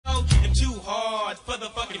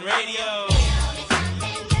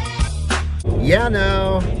Yeah,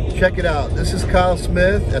 now, check it out. This is Kyle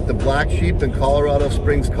Smith at the Black Sheep in Colorado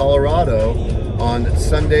Springs, Colorado on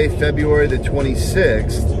Sunday, February the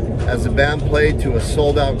 26th as the band played to a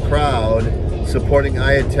sold-out crowd supporting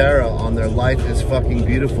Terra on their Life is Fucking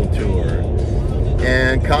Beautiful tour.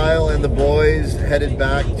 And Kyle and the boys headed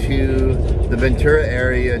back to the Ventura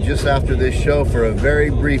area just after this show for a very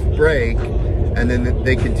brief break, and then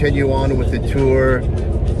they continue on with the tour,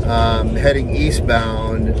 heading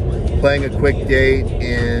eastbound, playing a quick date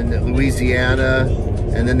in Louisiana,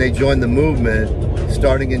 and then they join the movement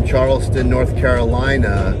starting in Charleston, North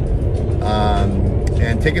Carolina.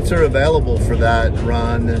 And tickets are available for that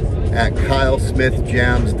run at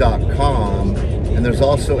kylesmithjams.com. And there's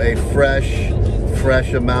also a fresh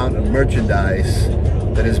amount of merchandise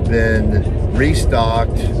that has been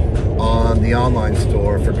restocked on the online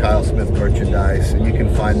store for Kyle Smith merchandise, and you can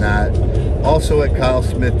find that also at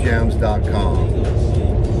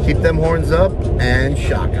kylesmithjams.com. Keep them horns up and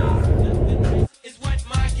shaka. It's what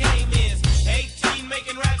my game is. 18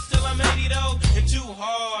 making raps till I'm 80 though, and too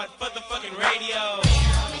hard for the fucking radio.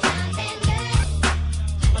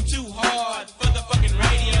 I'm too hard for the fucking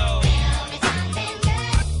radio.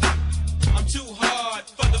 I'm too hard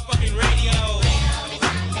for the fucking radio.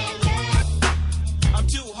 I'm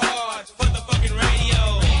too hard for the fucking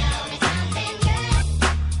radio.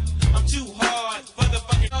 I'm too hard for the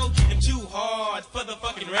fucking and too hard for the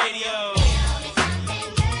fucking radio.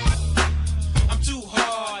 I'm too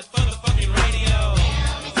hard for the fucking radio.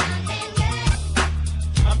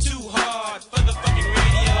 I'm too hard for the fucking radio.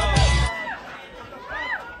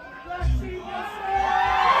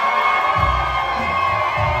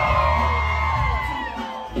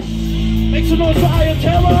 Make some noise for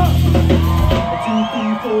Terra. 2,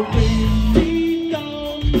 3, 4, ding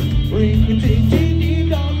dong, ring a ding ding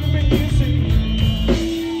dong, ring you sing.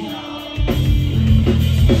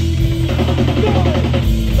 Go!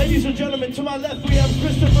 Ladies and gentlemen, to my left we have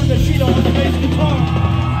Christopher Nashino on the bass guitar.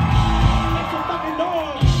 Make some fucking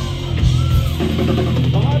noise.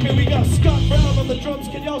 Behind me we got Scott Brown on the drums.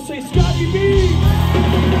 Can y'all say Scotty B?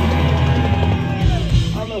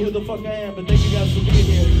 I don't know who the fuck I am, but thank you guys for being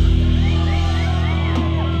here.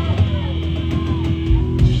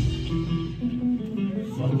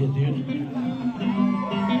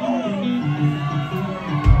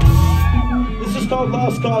 This is called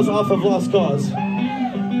Lost Cause off of Lost Cause.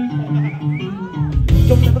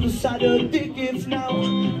 Don't ever decide to think it's now,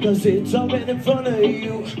 cause it's all right in front of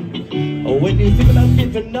you. Or when you think about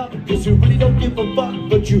giving up, cause you really don't give a fuck,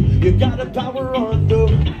 but you got a power on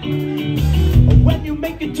through. Or when you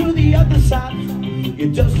make it to the other side,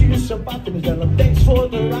 you dust yourself off and tell them thanks for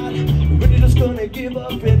the ride. You're really just gonna give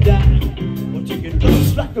up and die. Or take it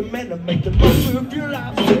loose like a man and make the most of your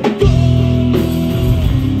life. So go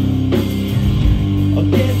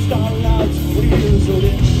against our odds, we're so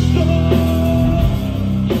then go.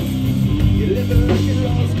 You're living like you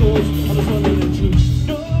lost goals. I just wanna let you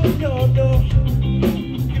no.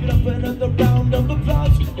 Give it up another round of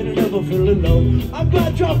applause and it never feel alone. I'm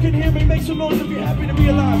glad y'all can hear me. Make some noise if you're happy to be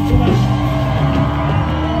alive tonight.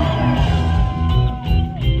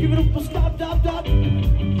 Give it up for stop. Give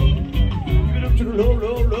it up to the low.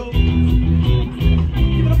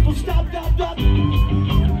 Give it up for stop. Go!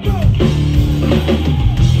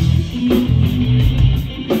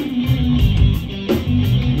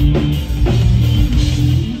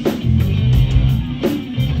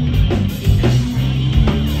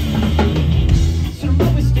 So I'm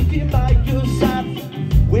always sticking by your side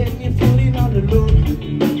when you're feeling all alone.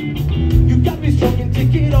 You got me strong and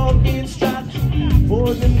take it all in stride.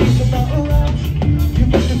 For the knees are not around. You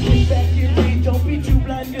got to think back and read. Don't be too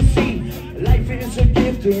blind to see. Life is a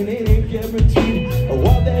gift and it ain't guaranteed.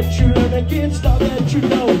 All that you learn against all that you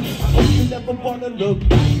know. I hope you never wanna look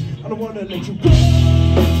back. I don't wanna let you go.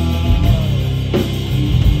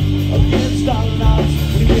 Against all odds,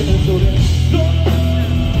 we living so then no.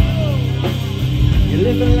 You're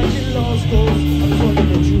living like you lost goals. I just wanna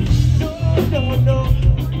let you no.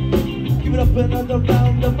 Give it up another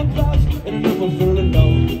round of applause and it never feel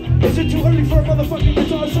alone. Is it too early for a motherfucking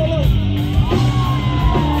guitar solo?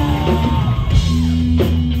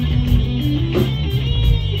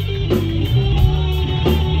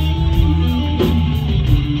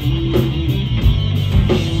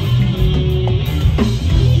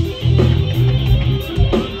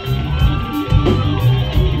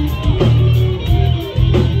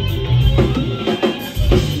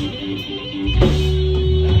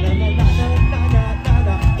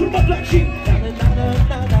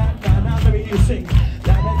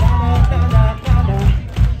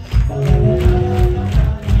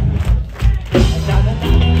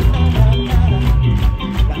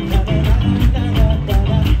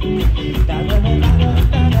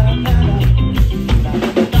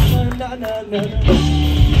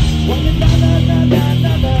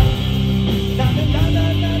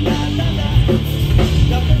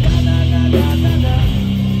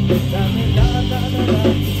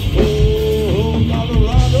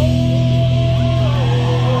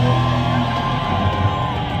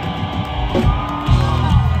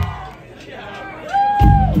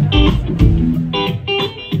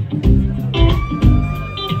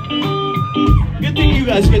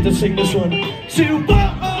 get to sing this one. See,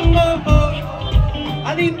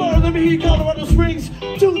 I need more. Let me hear Colorado Springs.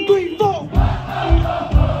 2, 3, 4. I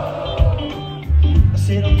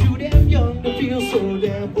said I'm too damn young to feel so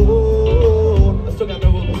damn old. I still got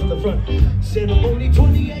no vocals in the front. Said I'm only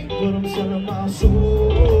 28, but I'm selling my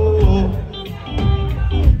soul.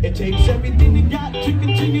 It takes everything you got to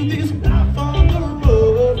continue this life on the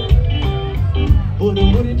road. But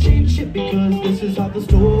it wouldn't change shit because this is how the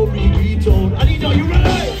story be told. I need all you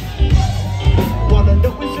ready? Wanna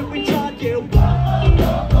know is if we tried, yeah.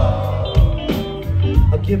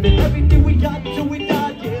 I'm giving everything we got till we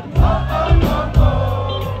die, yeah.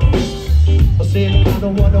 I said I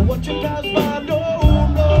don't wanna watch you pass by, no,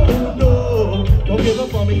 no, no. Don't give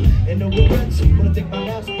up on me, and no regrets. Wanna take my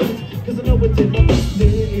last breath, cause I know it's in my best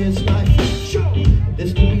this life. Sure,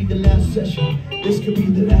 this could be the last session. This could be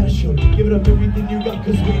the last show. Give it up everything you got,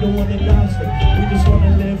 cause we don't wanna die slow. We just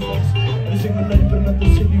wanna live fast. Every single night, but another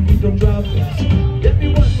city, we don't drive fast.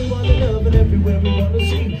 Everyone we wanna love and everywhere we wanna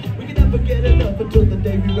see. We can never get enough until the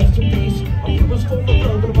day we rest in peace. Our heroes full of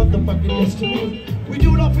love and a motherfucking destiny. We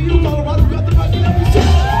do it all for you, Colorado, got the fucking every city.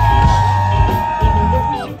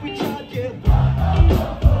 We tried, yeah.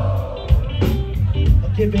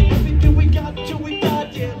 I'll give it everything we got till we die,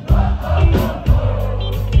 yeah.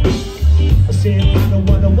 I said I don't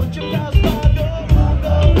wanna watch you pass by, no,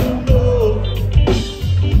 no, no.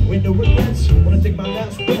 With no regrets, wanna take my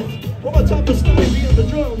last breath. One more time to Stevie on the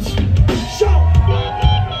drums. Shout!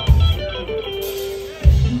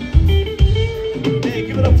 Hey,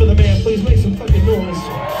 give it up for the man, please make some fucking noise.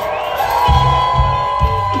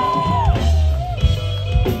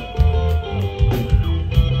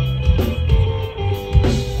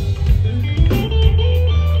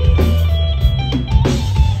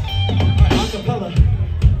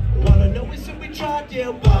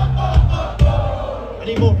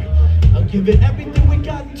 Anymore. I'll give it everything we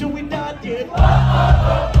got until we die, yeah.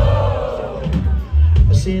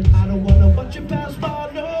 I said I don't wanna watch you pass by,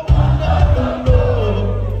 no, no,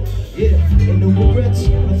 no. Yeah, ain't no regrets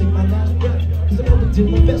when I take my last breath, cause I know I did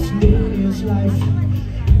my best in this life.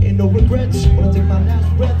 Ain't no regrets when I take my last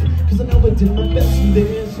breath, cause I know I did my best in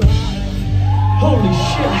this life. Holy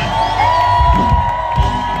shit.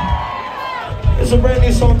 It's a brand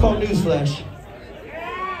new song called Newsflash.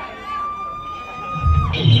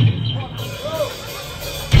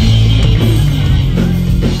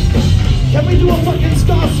 Can we do a fucking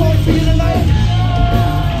star song for you tonight?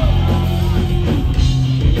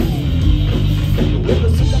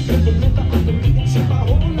 Listen, I've been the liver, I've been eating shit my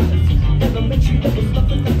whole life. And I met you, there was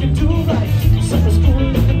nothing I could do right. Summer school,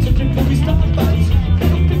 attention, movie star fights.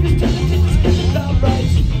 Little fingers telling you just get it out right.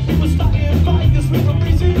 We was starting fires, we were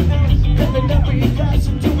raising hell. Coming every class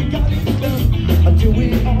until we got it done. Until we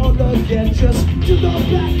all again, just to go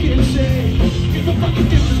back and say, it's a fucking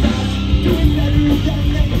different life, doing better than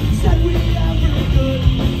they said we ever could.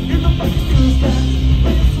 You're the fucking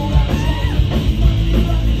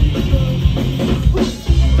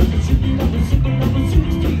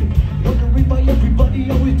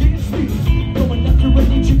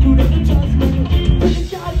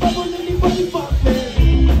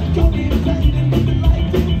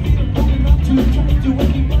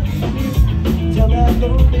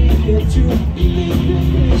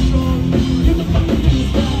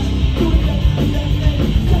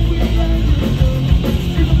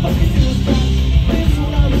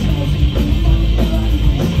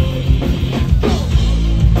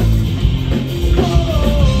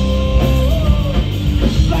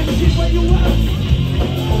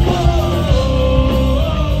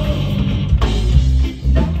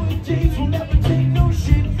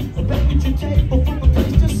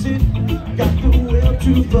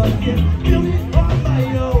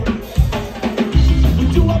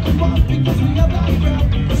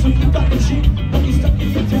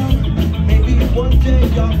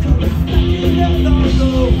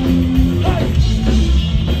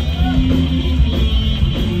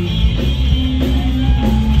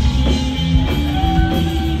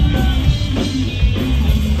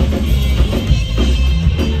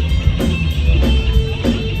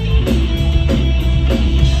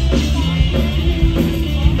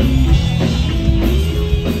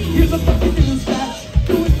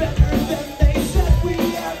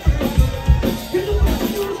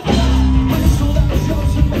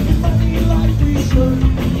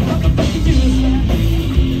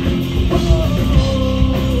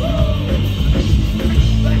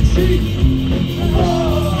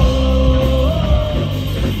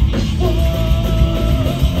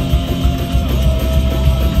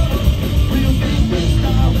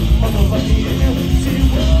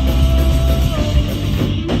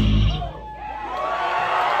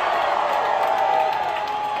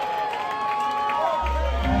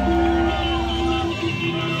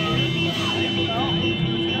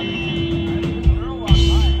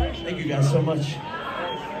much.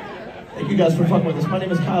 Thank you guys for fucking with us. My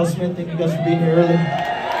name is Kyle Smith. Thank you guys for being here early.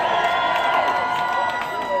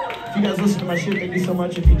 If you guys listen to my shit, thank you so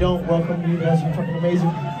much. If you don't, welcome. You guys are fucking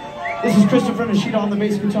amazing. This is Christopher Nishida on the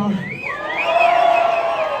bass guitar.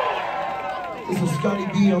 This is Scotty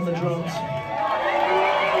B on the drums.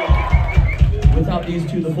 Without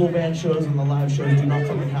these two, the full band shows and the live shows do not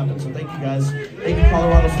fucking happen. So thank you guys. Thank you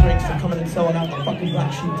Colorado Springs for coming and selling out the fucking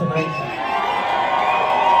Black Sheep tonight.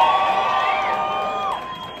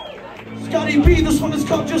 Scotty B, this one is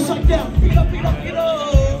called Just Like That. Beat up, beat up, beat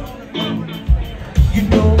up. You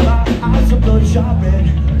know my eyes are bloodshot red.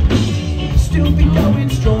 Still be going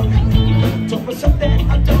strong. Told myself that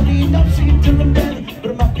I don't need no sleep till I'm dead,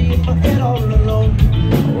 but I might be in my head all alone.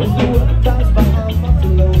 When the world dies behind my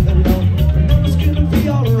pillow alone, I know it's gonna be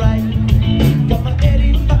alright. Got my head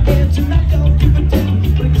in my hands and I don't give a damn.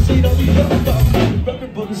 But I can see it all be up,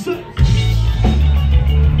 rapping for the sun.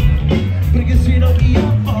 But I can see it all be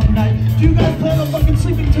up all night. Do you guys plan on fucking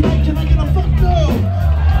sleeping tonight? Can I get a fuck no?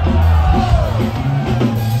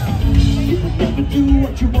 You can never do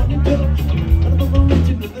what you wanna do. And I'm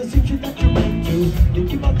related to the secret that you're into. You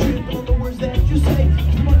keep on tripping on the words that you say.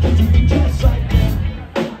 You want you to be just like them.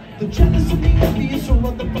 The jealous and the envious are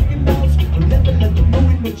on the fucking mouths. I'll never let them know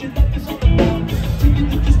what your life is all about. Take you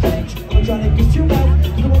to strange, I'm trying to get you out.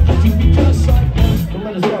 Cause I want you to be just like them. Don't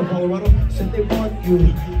let us down, Colorado. Said they want you.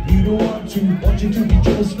 You don't want you to be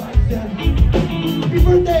just like them. Happy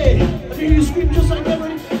birthday! I hear you scream just like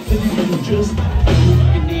Evan. Said you do just like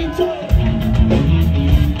you need to.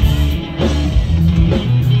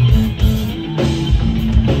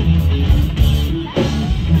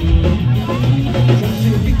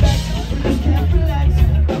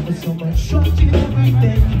 So much shorting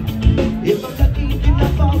everything. If I'm lucky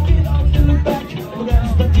enough, I'll get off to the back. I'm gonna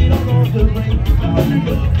spend it all over the rain.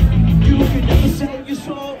 You can never sell your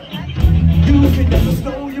soul. You can never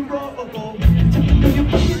slow your roll. Tell me you're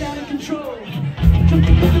fucking out of control.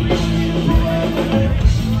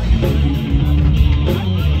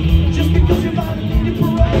 Just because you're violating your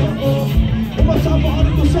parole. And what's our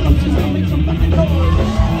article self just to make some fucking noise.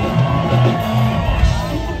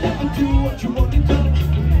 You'll never do what you want to do.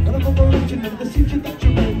 Of the secret that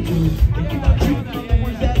you're into. Think about tripping on the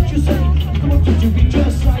words that you say. I want you to be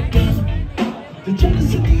just like them. The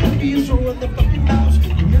jealous and the envious are on the fucking mouths.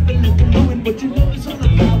 You never let them ruin what you know it's all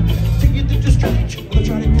about. Take you through the strange, while they're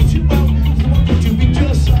trying to get you out. I want you to be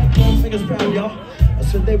just like them. Make us proud, y'all. I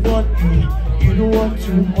said they want you. You don't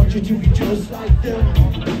want you to be just like them.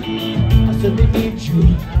 I said they need you.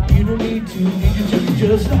 You don't need you to be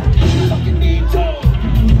just like them. You fucking need to.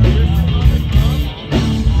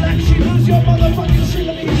 Black sheep, lose your motherfucking shit,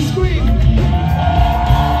 let me hear you scream.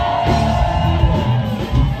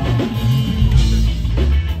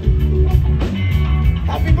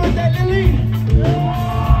 Happy birthday, Lily.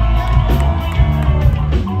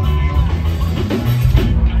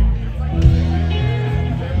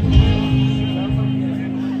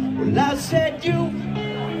 Well, I said you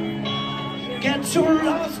get so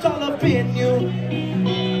lost all up in you.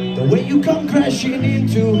 The way you come crashing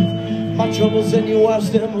into my troubles and you wash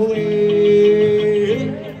them away.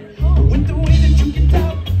 With the way that you get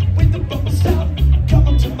down, with the bumper sound, come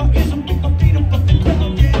up to my ears and pick my feet up off the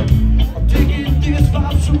ground, yeah. I'm digging this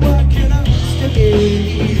vibe, so why can I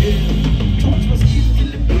stay? Touch my skin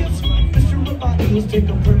till it feels, Mr. Up my heels, take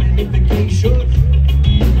a permanent vacation.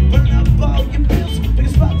 Burn up all your bills, pick a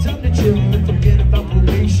spot down to chill and forget about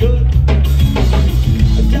probation.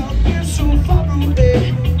 Down here so far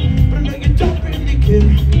away, but I know you don't really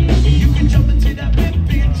care. You can jump into that whip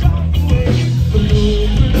and drive away. Below,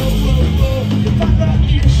 if I'm not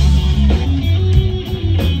here.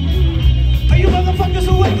 Are you motherfuckers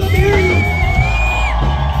awake? Let me hear you.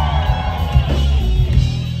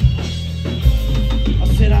 I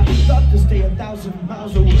said I'd love to stay 1,000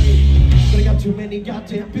 miles away, but I got too many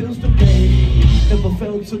goddamn bills to pay. Never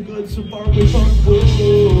felt so good, so far away from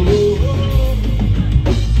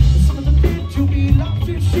some of the things you'll be lost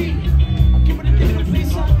to see. I'll give it a different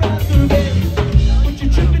place I'd rather be. But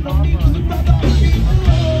you're tripping on me cause I'd rather be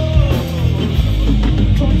alone.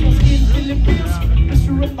 Touch my skin till it feels,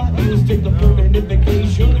 Mr. Up my heels, take a permanent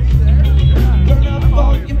vacation. Burn up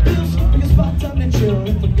all your bills, pick a spot time to chill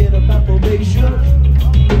and forget about probation.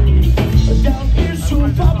 Down here so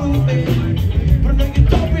far away, but I know you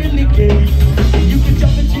don't really care. You can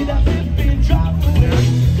jump into that whip and drive away.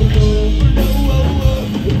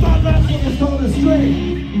 If I left when it's all astray.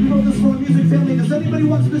 You know this for music family. Does anybody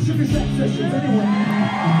watch the Sugar Shack sessions? Anyone?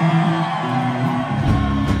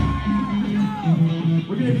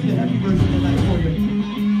 We're gonna do the heavy version tonight for you.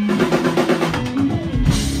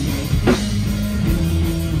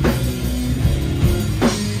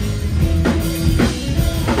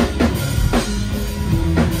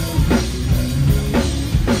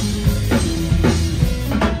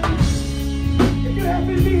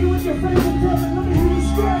 your favorite Terra, let me hear you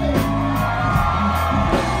scream.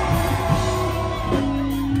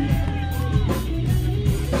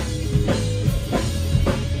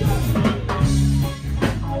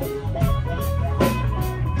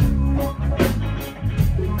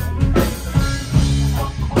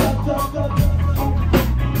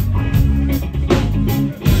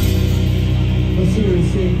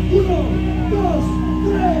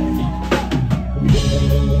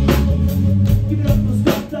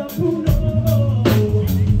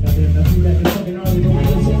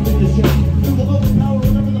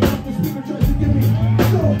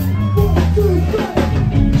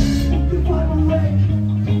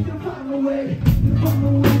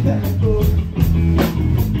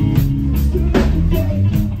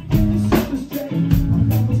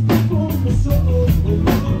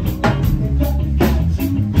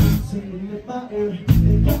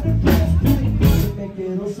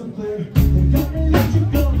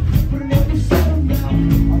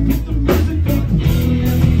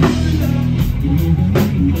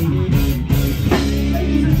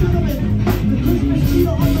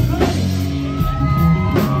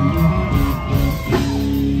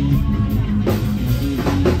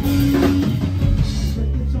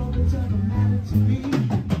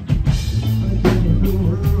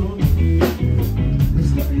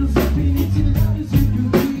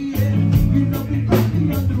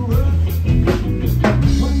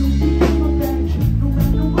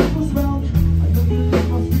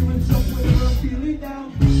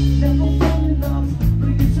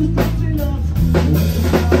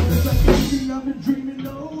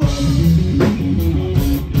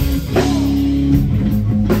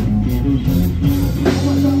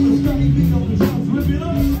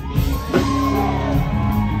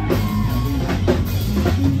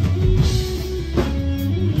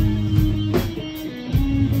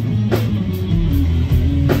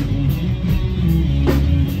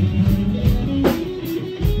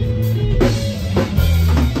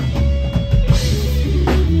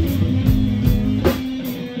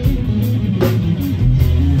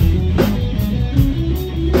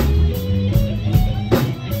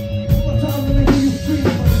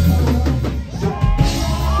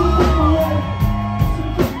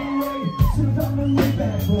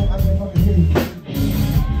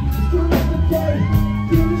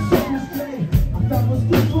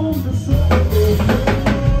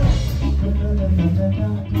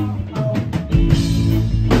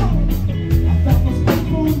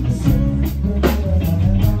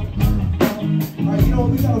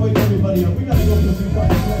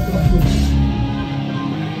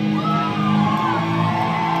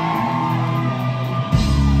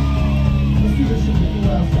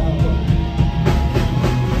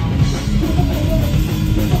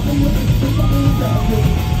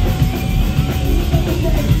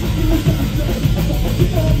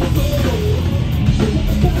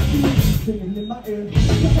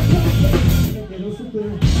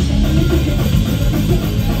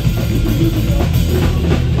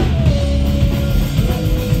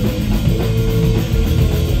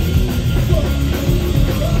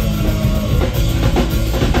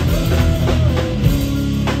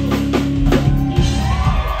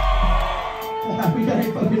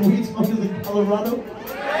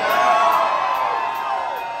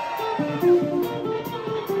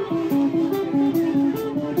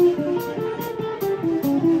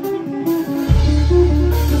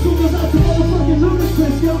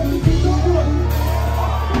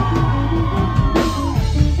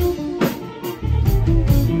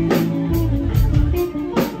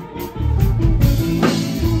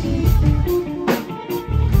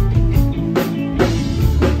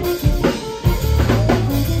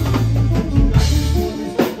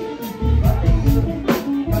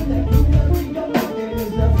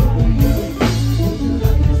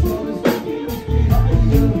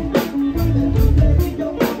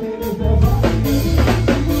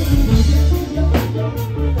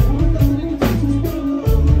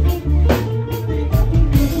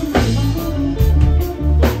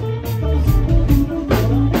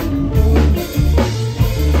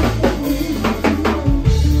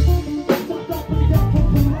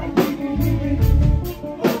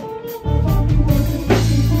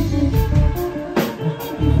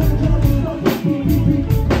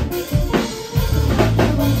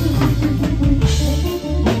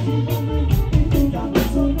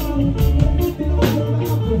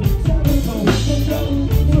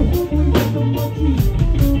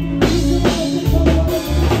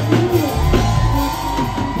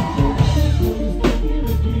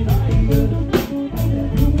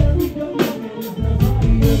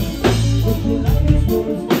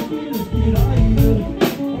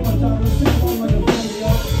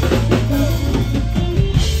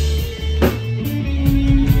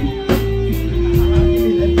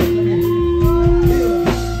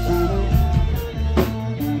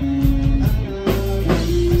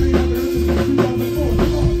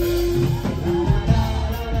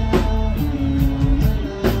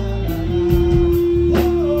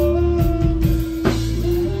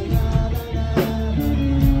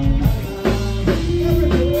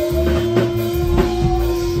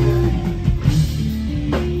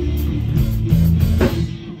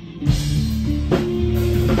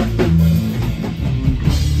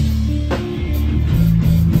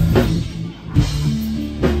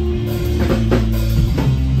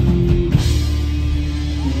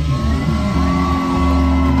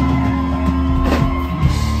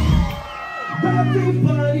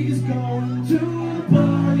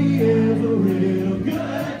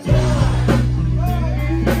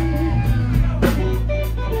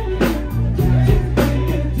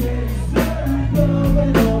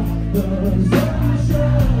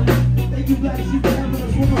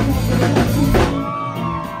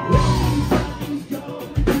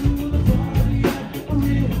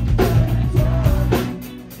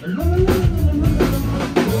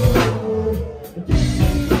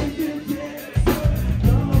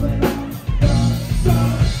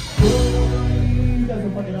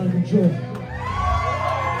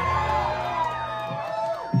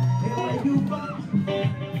 you fun.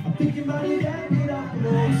 I'm thinking about it and it up,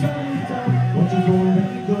 no time. What you going to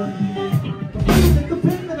be good? Take the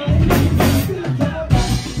pen that I hate, I'm feeling down.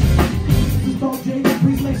 This is called James,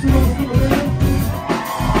 please make some noise for the radio.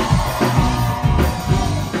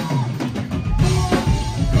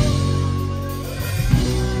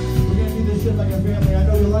 We're gonna do this shit like a family. I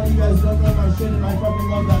know a lot of you guys don't know my shit and I fucking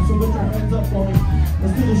love that, so put your hands up for me.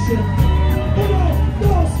 Let's do this shit. 1,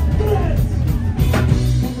 2, 3.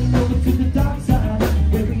 Coming over to the dark side,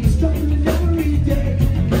 baby, you're struggling every day.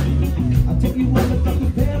 I'll take you all the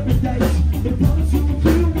fucking paradise. They promise you will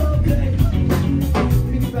feel okay.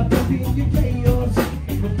 Think about baby in your chaos.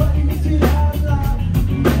 Nobody makes it out loud.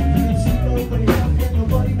 Can't see no way out there.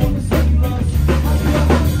 Nobody wanna save us.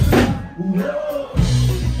 Whoa.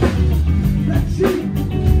 Let's see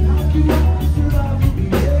how you answer love.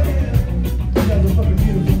 Yeah. You guys are fucking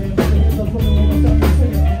beautiful, man. Put your hands up for me one more time and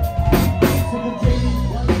sing it.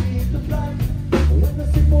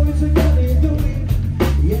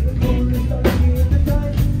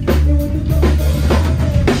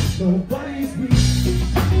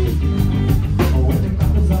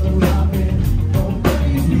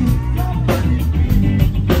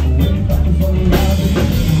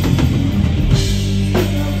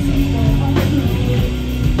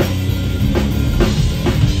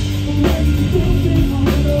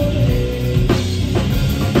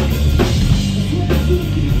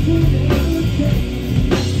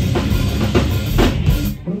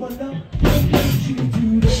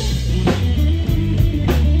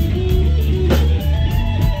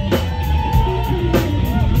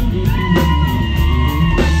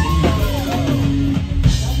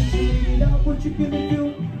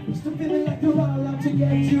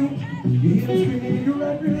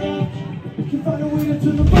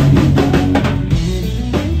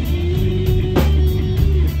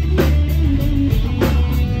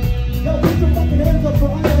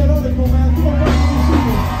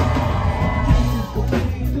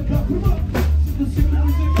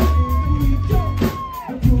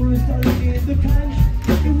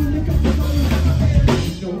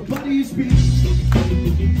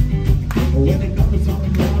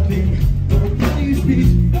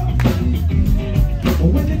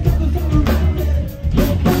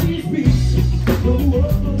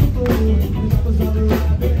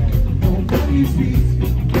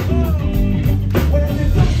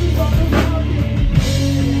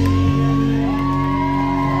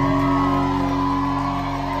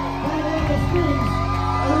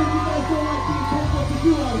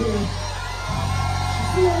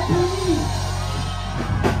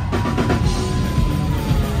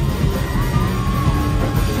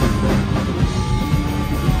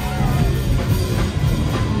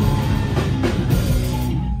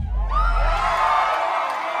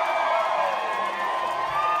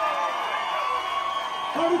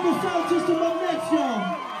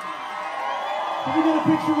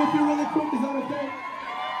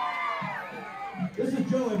 This is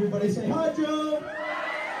Joe, everybody. Say hi, Joe!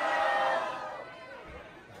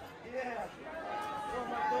 Yeah.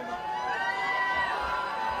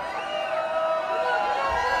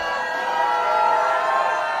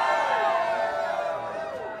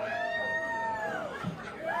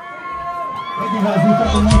 Thank you guys. We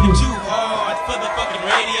fucking love you. Too hard for the fucking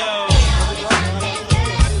radio.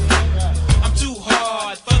 I'm too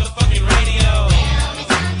hard for the fucking radio.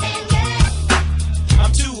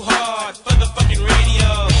 I'm too hard for the fucking radio.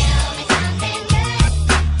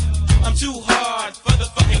 I'm too hard for the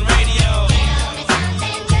fucking radio.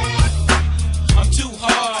 I'm too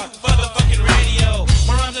hard for the fucking radio.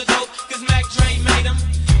 My rhymes are dope, cause Mac Dre made them.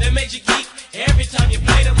 They made you geek every time you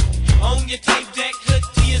played them. On your tape deck, hood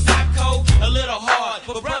to your zip code. A little hard,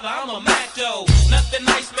 but brother, I'm a